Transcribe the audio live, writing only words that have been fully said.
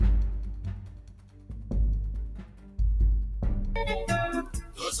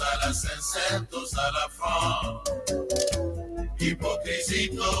la sincère, tous à la franc. Hypocrisie,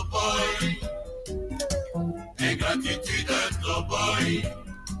 to boy. Ingratitude, to boy.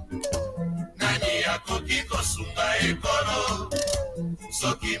 Nani akoki kosunga ekolo.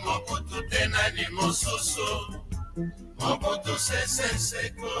 Soki mobutu te nani mosusu. Mobutu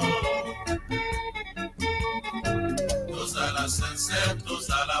seko. Tous à la sincère, tous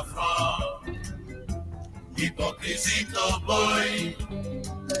à la franc. Hypocrisie, to boy.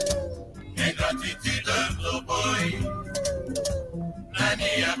 Ingratitude, to boy. Nani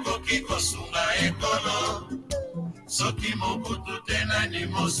akoki kosunga ekolo. Soki mobutu te nani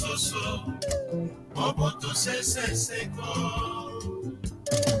mosusu. Mobutu seko.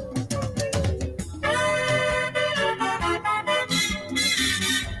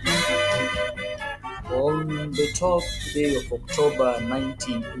 On the 12th day of October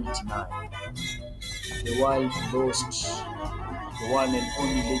 1989, the world lost the one and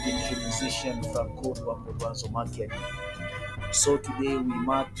only legendary musician Franco Luambo. So today we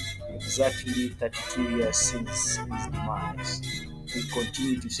mark exactly 32 years since his demise. We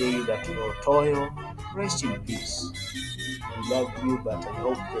continue to say that Lord Toyo, rest in peace. We loved you, but I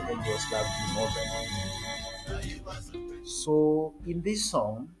hope the angels loved you more than you. So in this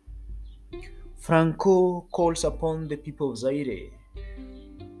song, Franco calls upon the people of Zaire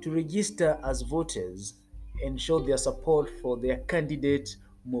to register as voters and show their support for their candidate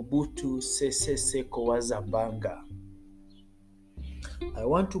Mobutu Sese Seko Wazabanga. I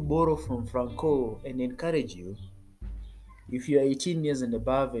want to borrow from Franco and encourage you, if you are 18 years and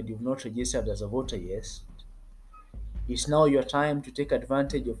above and you've not registered as a voter yet, it's now your time to take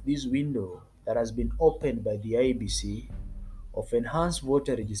advantage of this window that has been opened by the IEBC of enhanced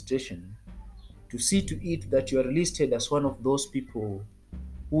voter registration to see to it that you are listed as one of those people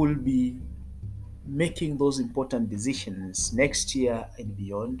who will be making those important decisions next year and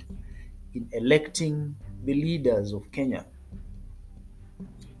beyond in electing the leaders of Kenya.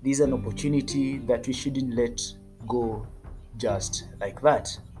 This is an opportunity that we shouldn't let go just like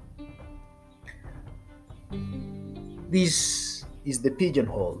that. This is the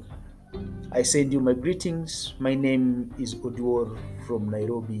Pigeonhole. I send you my greetings. My name is Oduor from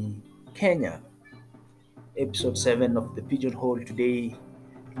Nairobi, Kenya. Episode 7 of the Pigeonhole today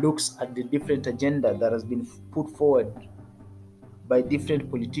looks at the different agenda that has been put forward by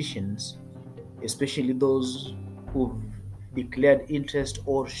different politicians, especially those who've declared interest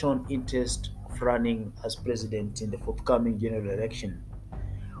or shown interest of running as president in the forthcoming general election.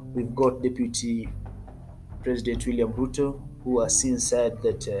 We've got Deputy President William Ruto, who has since said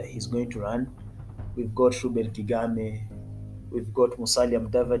that he's going to run. We've got Ruben Kigame, we've got Musalia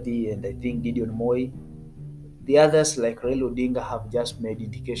Mudavadi, and I think Gideon Moi. The others, like Raila Odinga, have just made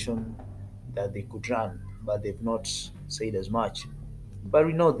indication that they could run, but they've not said as much. But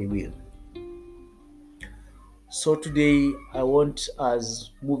we know they will. So today, I want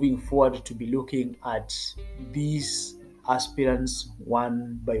us moving forward to be looking at these aspirants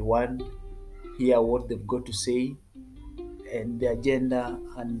one by one, hear what they've got to say, and the agenda,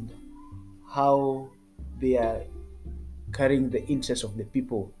 and how they are carrying the interest of the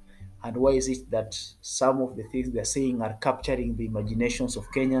people, and why is it that some of the things they're saying are capturing the imaginations of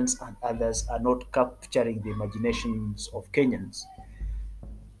Kenyans and others are not capturing the imaginations of Kenyans.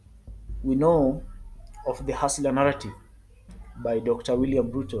 We know of the hustler narrative by Dr.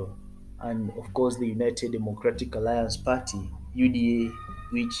 William Ruto and, of course, the United Democratic Alliance Party, UDA,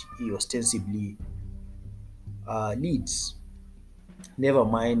 which he ostensibly leads. Never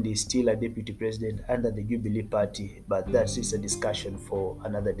mind, he's still a deputy president under the Jubilee Party, but that is a discussion for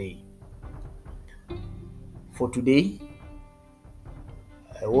another day. For today,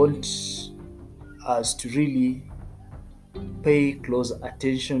 I want us to really pay close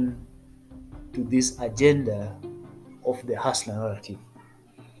attention to this agenda of the hustler narrative.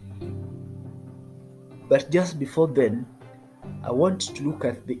 But just before then, I want to look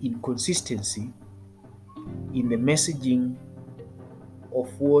at the inconsistency in the messaging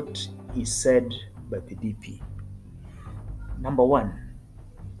of what is said by the DP. Number one,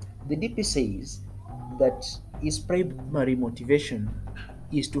 the DP says that his primary motivation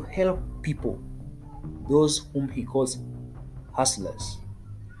is to help people, those whom he calls hustlers,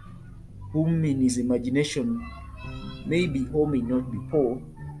 whom in his imagination may be or may not be poor,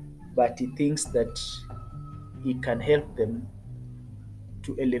 but he thinks that he can help them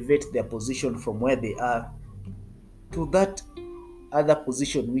to elevate their position from where they are to that other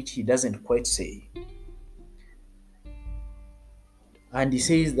position which he doesn't quite say. And he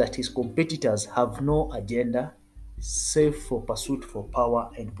says that his competitors have no agenda save for pursuit for power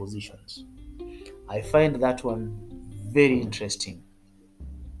and positions. I find that one very interesting.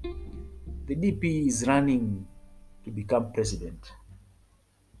 The DP is running to become president.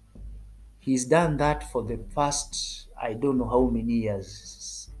 He's done that for the past, I don't know how many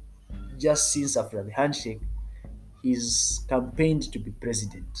years. Just since after the handshake, he's campaigned to be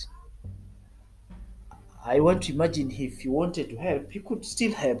president. I want to imagine if he wanted to help, he could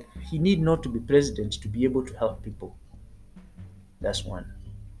still help. He need not to be president to be able to help people. That's one.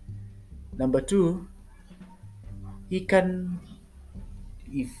 Number two, he can,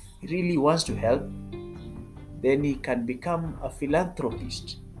 if he really wants to help, then he can become a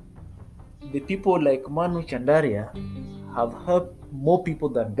philanthropist. The people like Manu Chandaria have helped more people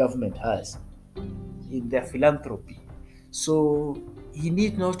than government has in their philanthropy. So he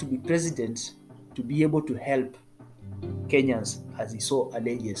need not to be president to be able to help Kenyans, as he so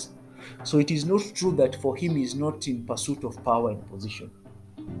alleges. So it is not true that for him he is not in pursuit of power and position.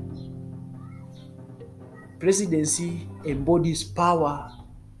 Presidency embodies power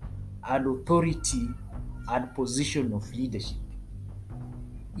and authority and position of leadership.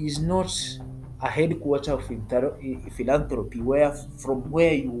 It is not a headquarter of philanthropy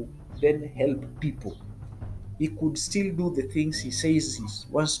where you then help people. He could still do the things he says he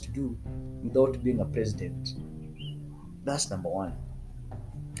wants to do without being a president. That's number one.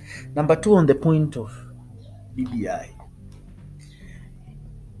 Number two, on the point of BBI,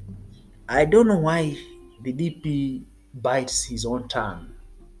 I don't know why the DP bites his own tongue.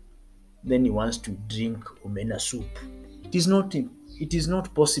 Then he wants to drink omena soup. It is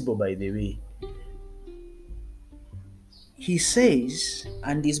not possible, by the way. He says,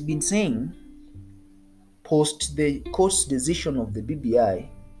 and he's been saying, post the court's decision of the BBI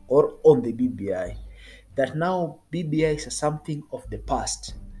or on the BBI, that now BBI is something of the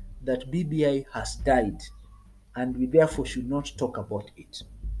past, that BBI has died, and we therefore should not talk about it.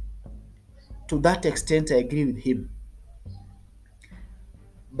 To that extent, I agree with him.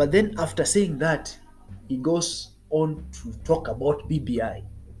 But then after saying that, he goes on to talk about BBI.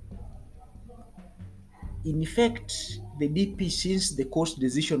 In effect, the DP, since the court's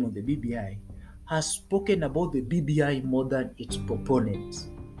decision on the BBI, has spoken about the BBI more than its proponents.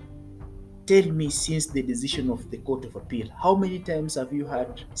 Tell me, since the decision of the Court of Appeal, how many times have you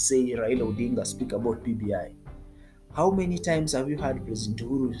heard, say, Raila Odinga speak about BBI? How many times have you heard President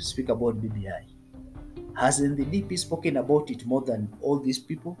Uhuru speak about BBI? Hasn't the DP spoken about it more than all these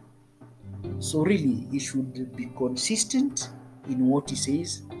people? So really, he should be consistent in what he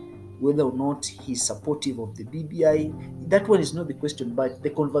says, whether or not he's supportive of the BBI. That one is not the question, but the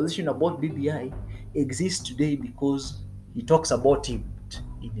conversation about BBI exists today because he talks about it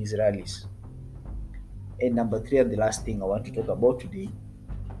in his rallies. And number three, and the last thing I want to talk about today,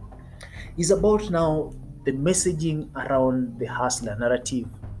 is about now the messaging around the hustler narrative.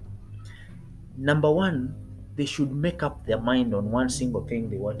 Number one, they should make up their mind on one single thing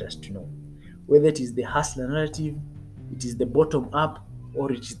they want us to know. Whether it is the hustler narrative, it is the bottom up,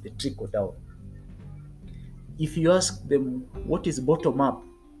 or it is the trickle down. If you ask them what is bottom up,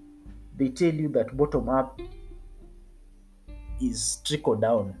 they tell you that bottom up is trickle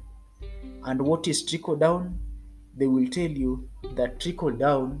down. And what is trickle down? They will tell you that trickle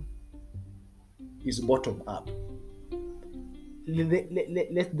down is bottom up.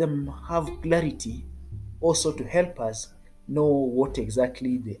 Let them have clarity also to help us know what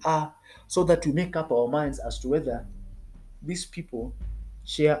exactly they are, so that we make up our minds as to whether these people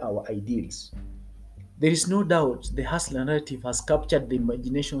share our ideals. There is no doubt the hustler narrative has captured the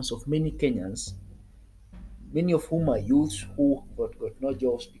imaginations of many Kenyans, many of whom are youths who got no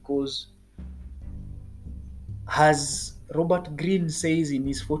jobs because, as Robert Greene says in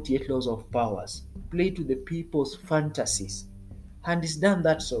his 48 Laws of Powers, play to the people's fantasies. And he's done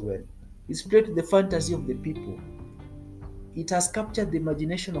that so well. He's played to the fantasy of the people. It has captured the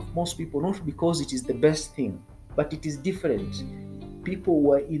imagination of most people, not because it is the best thing, but it is different. People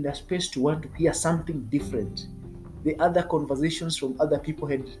were in a space to want to hear something different. The other conversations from other people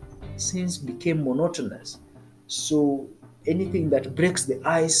had since became monotonous. So anything that breaks the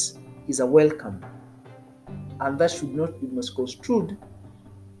ice is a welcome. And that should not be misconstrued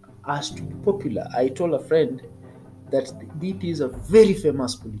as to be popular. I told a friend that DP is a very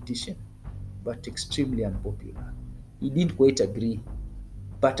famous politician, but extremely unpopular. He didn't quite agree,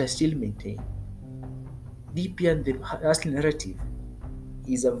 but I still maintain DP and the hustling narrative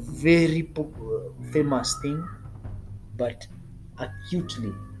is a very famous thing, but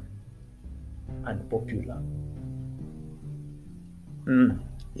acutely unpopular.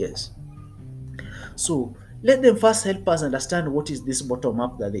 Yes. So let them first help us understand what is this bottom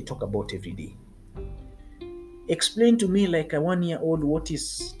up that they talk about every day. Explain to me, like a 1-year-old, what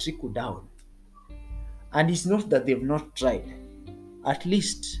is trickle down. And it's not that they've not tried. At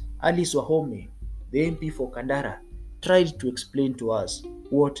least Alice Wahome, the MP for Kandara, tried to explain to us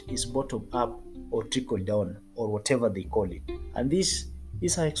what is bottom up or trickle down or whatever they call it. And this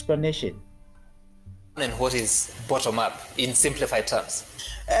is her explanation. And what is bottom up in simplified terms?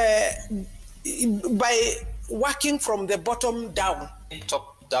 By working from the bottom down.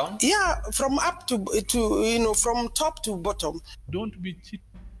 Top down? Yeah, from up to from top to bottom. Don't be cheap.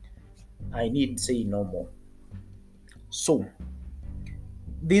 I need say no more. So,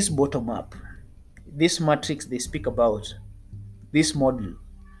 this bottom up, this matrix they speak about, this model,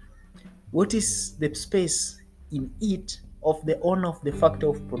 what is the space in it of the owner of the factor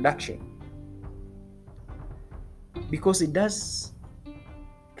of production? Because it does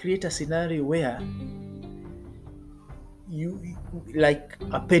create a scenario where you, like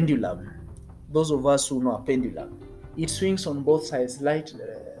a pendulum, those of us who know a pendulum, it swings on both sides, right,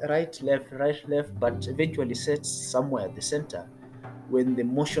 right, left, but eventually sets somewhere at the center when the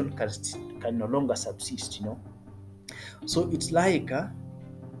motion can no longer subsist. So it's like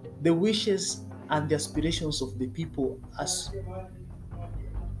the wishes and the aspirations of the people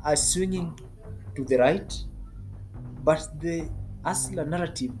are swinging to the right, but the Asla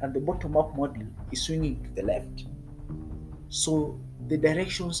narrative and the bottom-up model is swinging to the left. So the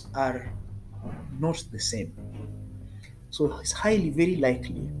directions are not the same. So it's highly very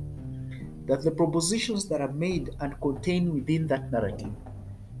likely that the propositions that are made and contained within that narrative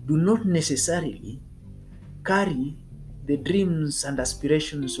do not necessarily carry the dreams and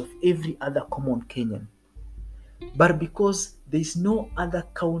aspirations of every other common Kenyan. But because there is no other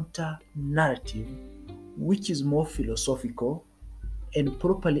counter narrative which is more philosophical and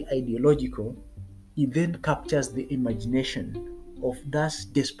properly ideological, it then captures the imagination of that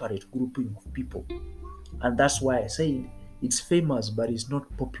disparate grouping of people. And that's why I said it's famous but it's not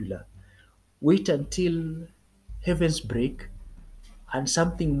popular. Wait until heavens break and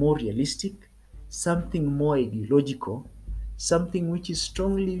something more realistic, something more ideological, something which is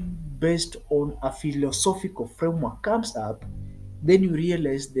strongly based on a philosophical framework comes up, then you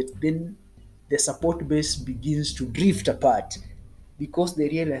realize that then the support base begins to drift apart because they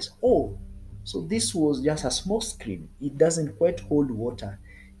realize, oh, so this was just a small screen. It doesn't quite hold water.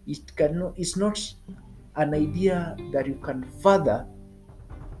 It's not an idea that you can further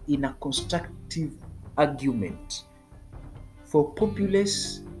in a constructive argument. For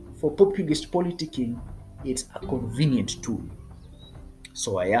populist politicking, it's a convenient tool.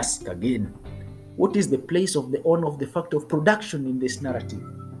 So I ask again, what is the place of the owner of the factor of production in this narrative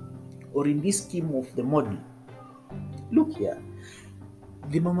or in this scheme of the model? Look here,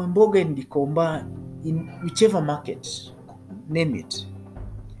 the Mama Mboga and the Komba in whichever market, name it,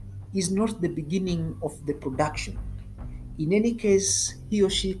 is not the beginning of the production. In any case, he or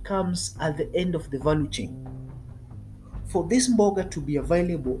she comes at the end of the value chain. For this mboga to be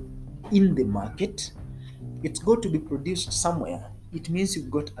available in the market, it's got to be produced somewhere. It means you've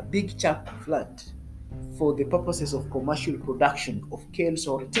got a big chunk of land for the purposes of commercial production of kales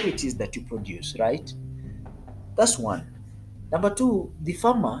or utilities that you produce, right? That's one. Number two, the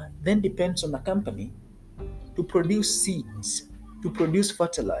farmer then depends on a company to produce seeds, to produce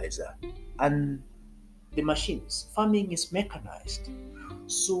fertilizer, and the machines. Farming is mechanized.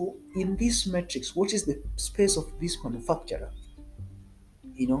 So in this matrix, what is the space of this manufacturer?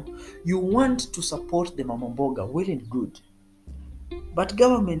 You want to support the mama mboga, well and good. But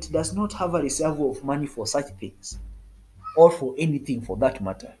government does not have a reserve of money for such things, or for anything for that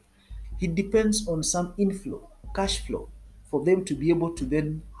matter. It depends on some inflow, cash flow, for them to be able to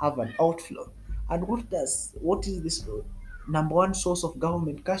then have an outflow. And what is this number one source of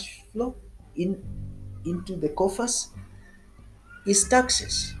government cash flow into the coffers? Is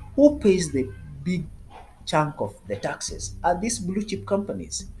taxes. Who pays the big chunk of the taxes? Are these blue chip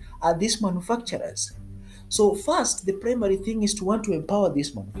companies? Are these manufacturers? So first, the primary thing is to want to empower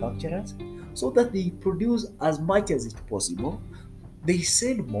these manufacturers so that they produce as much as it possible, they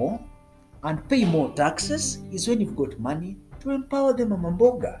sell more and pay more taxes is when you've got money to empower the mama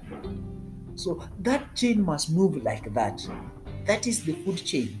mboga. So that chain must move like that. That is the food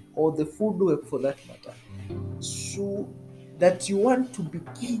chain or the food web for that matter. So that you want to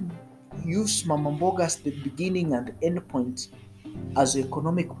begin use mama mboga as the beginning and the end point as an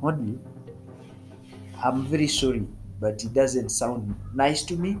economic model, I'm very sorry, but it doesn't sound nice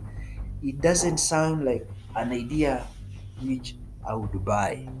to me. It doesn't sound like an idea which I would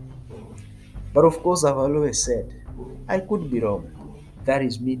buy. But of course, I've always said I could be wrong. That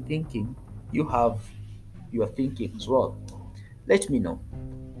is me thinking. You have your thinking as well. Let me know.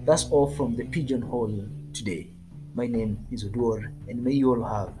 That's all from the pigeonhole today. My name is Odur, and may you all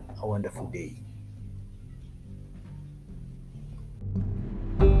have a wonderful day.